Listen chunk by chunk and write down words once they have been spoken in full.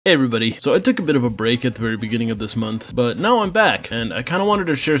Hey everybody, so I took a bit of a break at the very beginning of this month, but now I'm back, and I kind of wanted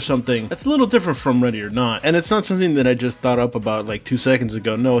to share something that's a little different from Ready or Not, and it's not something that I just thought up about like 2 seconds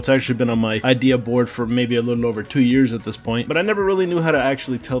ago. No, it's actually been on my idea board for maybe a little over 2 years at this point, but I never really knew how to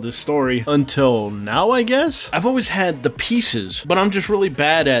actually tell this story until now, I guess? I've always had the pieces, but I'm just really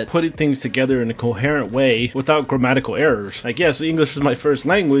bad at putting things together in a coherent way without grammatical errors. Like, yes, English is my first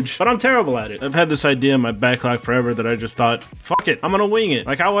language, but I'm terrible at it. I've had this idea in my backlog forever that I just thought, fuck it, I'm gonna wing it,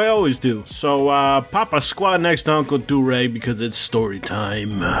 like how I always do. So, pop a squat next to Uncle Durag because it's story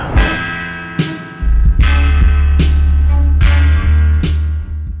time.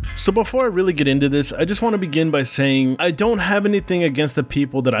 So before I really get into this, I just want to begin by saying I don't have anything against the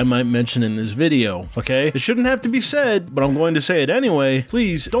people that I might mention in this video, okay? It shouldn't have to be said, but I'm going to say it anyway.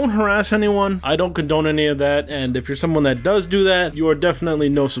 Please, don't harass anyone. I don't condone any of that, and if you're someone that does do that, you are definitely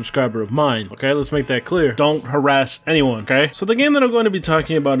no subscriber of mine, okay? Let's make that clear. Don't harass anyone, okay? So the game that I'm going to be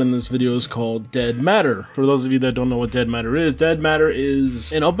talking about in this video is called Dead Matter. For those of you that don't know what Dead Matter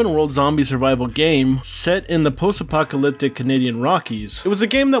is an open world zombie survival game set in the post-apocalyptic Canadian Rockies. It was a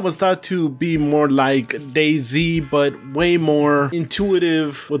game that was thought to be more like DayZ, but way more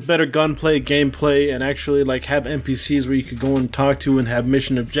intuitive with better gunplay, gameplay, and actually like have NPCs where you could go and talk to and have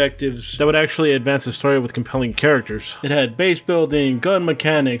mission objectives that would actually advance the story with compelling characters. It had base building, gun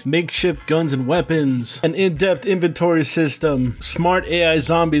mechanics, makeshift guns and weapons, an in-depth inventory system, smart AI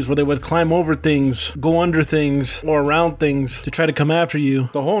zombies where they would climb over things, go under things, or around things to try to come after you.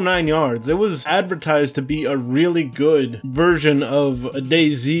 The whole 9 yards. It was advertised to be a really good version of a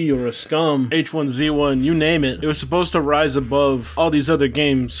DayZ or a Scum, H1Z1, you name it. It was supposed to rise above all these other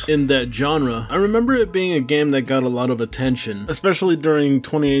games in that genre. I remember it being a game that got a lot of attention, especially during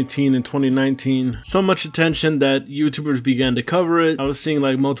 2018 and 2019. So much attention that YouTubers began to cover it. I was seeing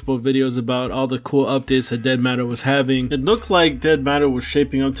like multiple videos about all the cool updates that Dead Matter was having. It looked like Dead Matter was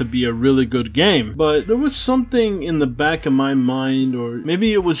shaping up to be a really good game, but there was something in the back of my mind, or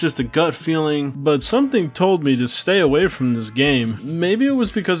maybe it was just a gut feeling, but something told me to stay away from this game. Maybe it was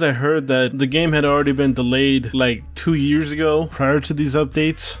because I heard that the game had already been delayed like 2 years ago prior to these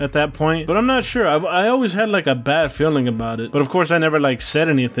updates at that point, but I'm not sure. I always had like a bad feeling about it, but of course I never like said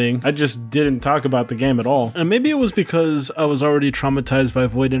anything. I just didn't talk about the game at all. And maybe it was because I was already traumatized by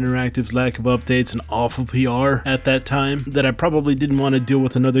Void Interactive's lack of updates and awful PR at that time that I probably didn't want to deal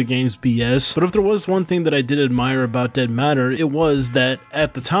with another game's BS. But if there was one thing that I did admire about Dead Matter, it was that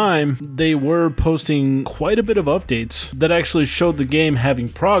at the time they were posting quite a bit of updates that actually showed the game having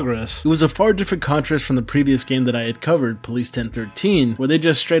progress. It was a far different contrast from the previous game that I had covered, Police 1013, where they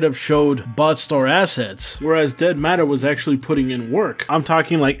just straight up showed bot store assets, whereas Dead Matter was actually putting in work. I'm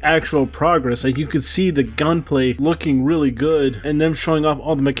talking like actual progress. Like you could see the gunplay looking really good and them showing off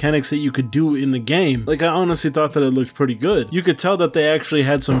all the mechanics that you could do in the game. Like I honestly thought that it looked pretty good. You could tell that they actually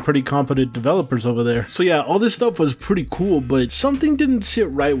had some pretty competent developers over there. So yeah, all this stuff was pretty cool, but something didn't sit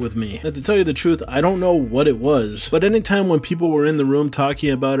right with me. And to tell you the truth, I don't know what it was, but anytime when people were in the room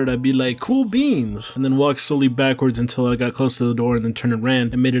talking about it, I'd be like, cool beans, and then walk slowly backwards until I got close to the door and then turned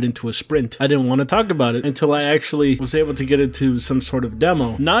around and made it into a sprint. I didn't want to talk about it until I actually was able to get into some sort of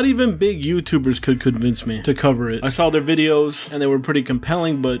demo. Not even big YouTubers could convince me to cover it. I saw their videos and they were pretty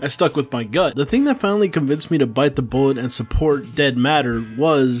compelling, but I stuck with my gut. The thing that finally convinced me to bite the bullet and support Dead Matter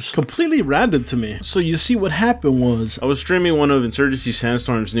was completely random to me. So you see, what happened was I was streaming one of Insurgency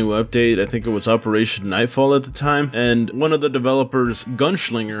Sandstorm's new update. I think it was Operation Nightfall at the time, and one of the developers,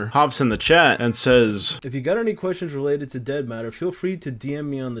 Gunschlinger, hops in the chat and says, "If you got any questions related to Dead Matter, feel free to DM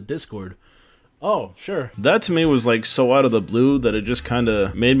me on the Discord." Oh, sure. That to me was like so out of the blue that it just kind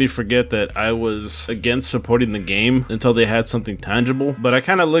of made me forget that I was against supporting the game until they had something tangible. But I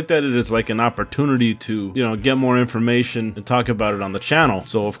kind of looked at it as like an opportunity to, you know, get more information and talk about it on the channel.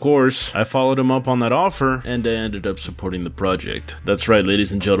 So of course, I followed him up on that offer and I ended up supporting the project. That's right,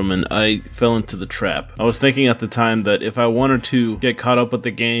 ladies and gentlemen, I fell into the trap. I was thinking at the time that if I wanted to get caught up with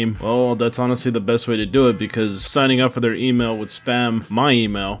the game, well, that's honestly the best way to do it, because signing up for their email would spam my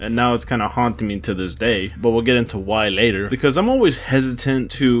email, and now it's kind of haunting me to this day, but we'll get into why later. Because I'm always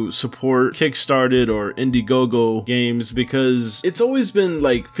hesitant to support Kickstarted or Indiegogo games because it's always been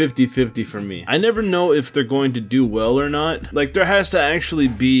like 50-50 for me. I never know if they're going to do well or not. Like there has to actually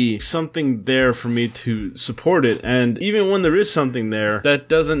be something there for me to support it, and even when there is something there, that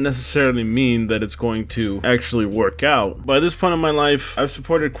doesn't necessarily mean that it's going to actually work out. By this point in my life, I've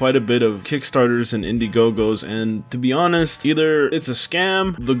supported quite a bit of Kickstarters and Indiegogos, and to be honest, either it's a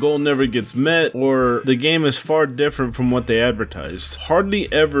scam, the goal never gets met, yet, or the game is far different from what they advertised.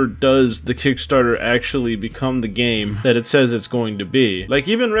 Hardly ever does the Kickstarter actually become the game that it says it's going to be. Like,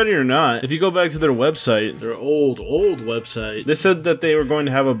 even Ready or Not, if you go back to their website, their old website, they said that they were going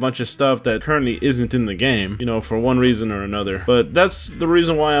to have a bunch of stuff that currently isn't in the game, you know, for one reason or another. But that's the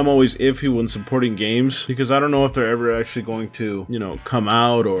reason why I'm always iffy when supporting games, because I don't know if they're ever actually going to, you know, come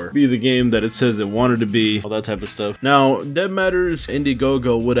out or be the game that it says it wanted to be, all that type of stuff. Now, Dead Matter's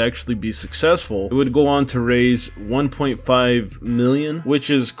Indiegogo would actually be successful. It would go on to raise 1.5 million, which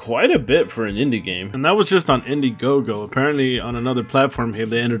is quite a bit for an indie game. And that was just on Indiegogo. Apparently on another platform here,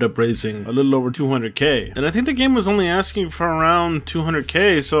 they ended up raising a little over 200k. And I think the game was only asking for around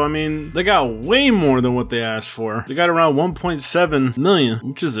 200k, so I mean, they got way more than what they asked for. They got around 1.7 million,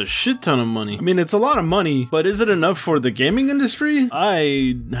 which is a shit ton of money. I mean, it's a lot of money, but is it enough for the gaming industry?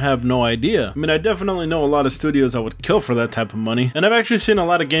 I have no idea. I mean, I definitely know a lot of studios that would kill for that type of money, and I've actually seen a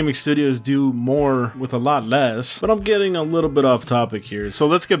lot of gaming studios do more with a lot less, but I'm getting a little bit off topic here. So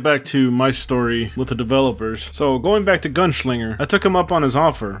let's get back to my story with the developers. So going back to Gunslinger, I took him up on his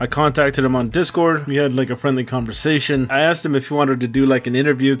offer. I contacted him on Discord. We had like a friendly conversation. I asked him if he wanted to do like an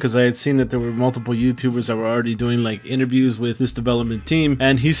interview, because I had seen that there were multiple YouTubers that were already doing like interviews with this development team,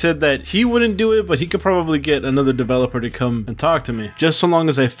 and he said that he wouldn't do it, but he could probably get another developer to come and talk to me, just so long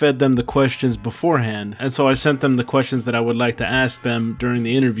as I fed them the questions beforehand. And so I sent them the questions that I would like to ask them during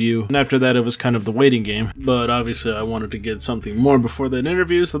the interview, and after that it was kind of the waiting game. But obviously I wanted to get something more before that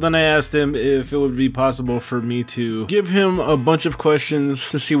interview, so then I asked him if it would be possible for me to give him a bunch of questions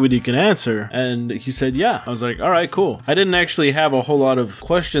to see what he can answer, and he said yeah. I was like, alright, cool. I didn't actually have a whole lot of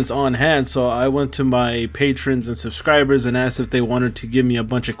questions on hand, so I went to my patrons and subscribers and asked if they wanted to give me a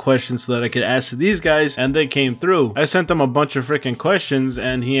bunch of questions so that I could ask to these guys, and they came through. I sent them a bunch of freaking questions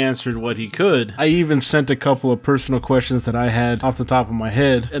and he answered what he could. I even sent a couple of personal questions that I had off the top of my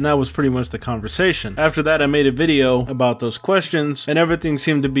head, and that was pretty much the conversation. After that, I made a video about those questions and everything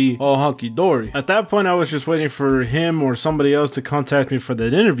seemed to be all hunky-dory. At that point, I was just waiting for him or somebody else to contact me for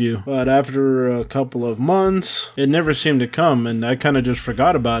that interview, but after a couple of months, it never seemed to come, and I kind of just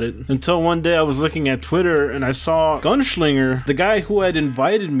forgot about it until one day I was looking at Twitter and I saw Gunslinger, the guy who had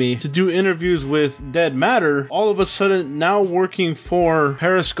invited me to do interviews with Dead Matter, all of a sudden now working for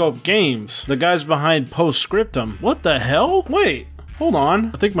Periscope Games, the guys behind Postscriptum. What the hell? Wait. Hold on,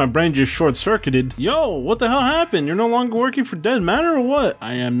 I think my brain just short-circuited. Yo, what the hell happened? You're no longer working for Dead Matter or what?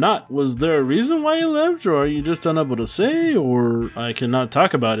 I am not. Was there a reason why you left, or are you just unable to say, or I cannot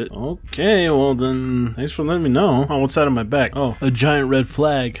talk about it? Okay, well then, thanks for letting me know. On what side of my back? Oh, a giant red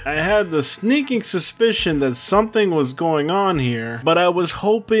flag. I had the sneaking suspicion that something was going on here, but I was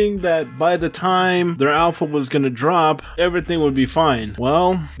hoping that by the time their alpha was gonna drop, everything would be fine.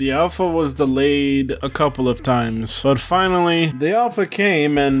 Well, the alpha was delayed a couple of times, but finally, the alpha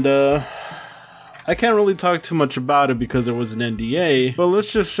came, and I can't really talk too much about it because there was an NDA, but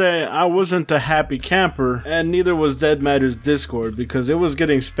let's just say I wasn't a happy camper, and neither was Dead Matter's Discord, because it was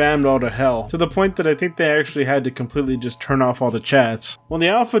getting spammed all to hell, to the point that I think they actually had to completely just turn off all the chats. When the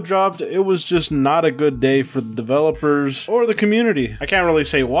alpha dropped, it was just not a good day for the developers or the community. I can't really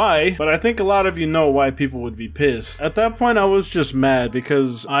say why, but I think a lot of you know why people would be pissed. At that point, I was just mad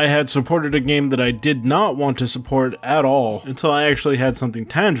because I had supported a game that I did not want to support at all until I actually had something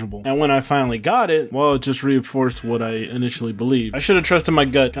tangible, and when I finally got it, well, it just reinforced what I initially believed. I should have trusted my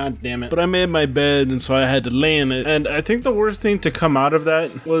gut, god damn it. But I made my bed, and so I had to lay in it. And I think the worst thing to come out of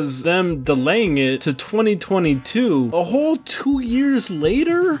that was them delaying it to 2022. A whole 2 years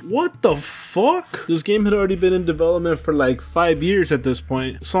later? What the fuck? This game had already been in development for like 5 years at this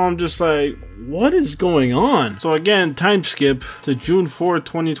point. So I'm just like, what is going on? So again, time skip to June 4th,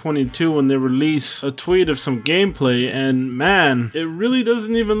 2022, when they release a tweet of some gameplay, and man, it really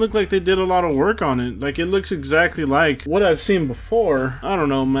doesn't even look like they did a lot of work on it. Like, it looks exactly like what I've seen before. I don't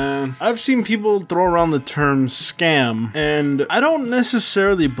know, man. I've seen people throw around the term scam, and I don't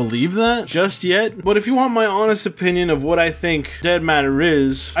necessarily believe that just yet, but if you want my honest opinion of what I think Dead Matter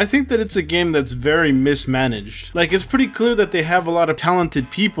is, I think that it's a game that's very mismanaged. Like, it's pretty clear that they have a lot of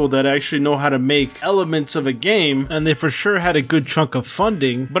talented people that actually know how to make elements of a game, and they for sure had a good chunk of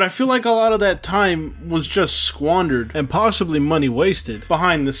funding, but I feel like a lot of that time was just squandered and possibly money wasted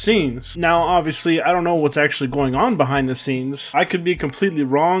behind the scenes. Now, obviously, I don't know what's actually going on behind the scenes. I could be completely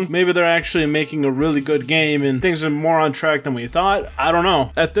wrong. Maybe they're actually making a really good game and things are more on track than we thought. I don't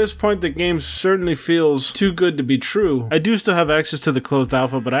know. At this point, the game certainly feels too good to be true. I do still have access to the closed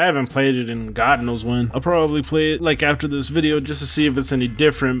alpha, but I haven't played it and God knows when. I'll probably play it like after this video just to see if it's any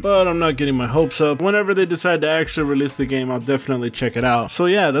different, but I'm not getting my hopes up. Whenever they decide to actually release the game, I'll definitely check it out. So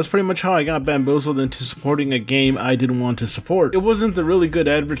yeah, that's pretty much how I got bamboozled into supporting a game I didn't want to support. It wasn't the really good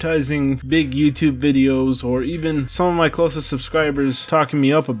advertising, big YouTube videos, or even some of my closest subscribers talking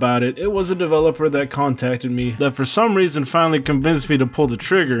me up about it. It was a developer that contacted me that for some reason finally convinced me to pull the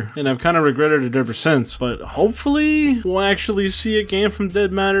trigger, and I've kind of regretted it ever since. But hopefully we'll actually see a game from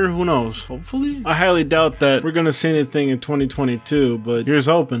Dead Matter. Who knows? Hopefully. I highly doubt that we're gonna see anything in 2022, but here's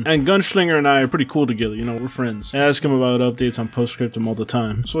hoping. And Gunschlinger and I are pretty cool together, you know, we're friends. I ask him about updates on Postscriptum all the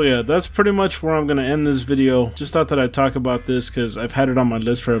time. So yeah, that's pretty much where I'm gonna end this video. Just thought that I'd talk about this because I've had it on my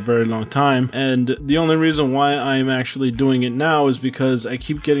list for a very long time, and the only reason why I'm actually doing it now is because I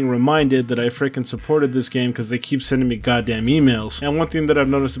keep getting reminded that I freaking supported this game because they keep sending me goddamn emails. And one thing that I've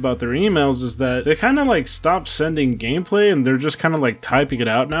noticed about their emails is that they kind of like stop sending gameplay and they're just kind of like typing it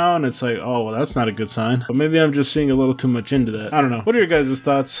out now, and it's like, oh well, that's not a good sign. But maybe I'm just seeing a little too much into that. I don't know. What are your guys'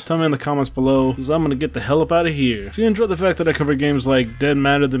 thoughts? Tell me in the comments below, because I'm gonna get the hell up out of here. If you enjoyed the fact that I cover games like Dead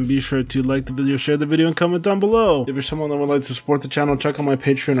Matter, then be sure to like the video, share the video, and comment down below. If you're someone that would like to support the channel, check out my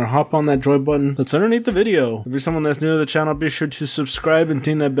Patreon or hop on that join button that's underneath the video. If you're someone that's new to the channel, be sure to subscribe and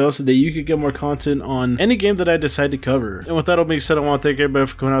ding that bell so that you can get more content on any game that I decide to cover. And with that all being said, I want to thank everybody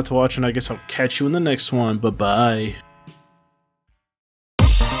for coming out to watch, and I guess I'll catch you in the next one. Bye-bye.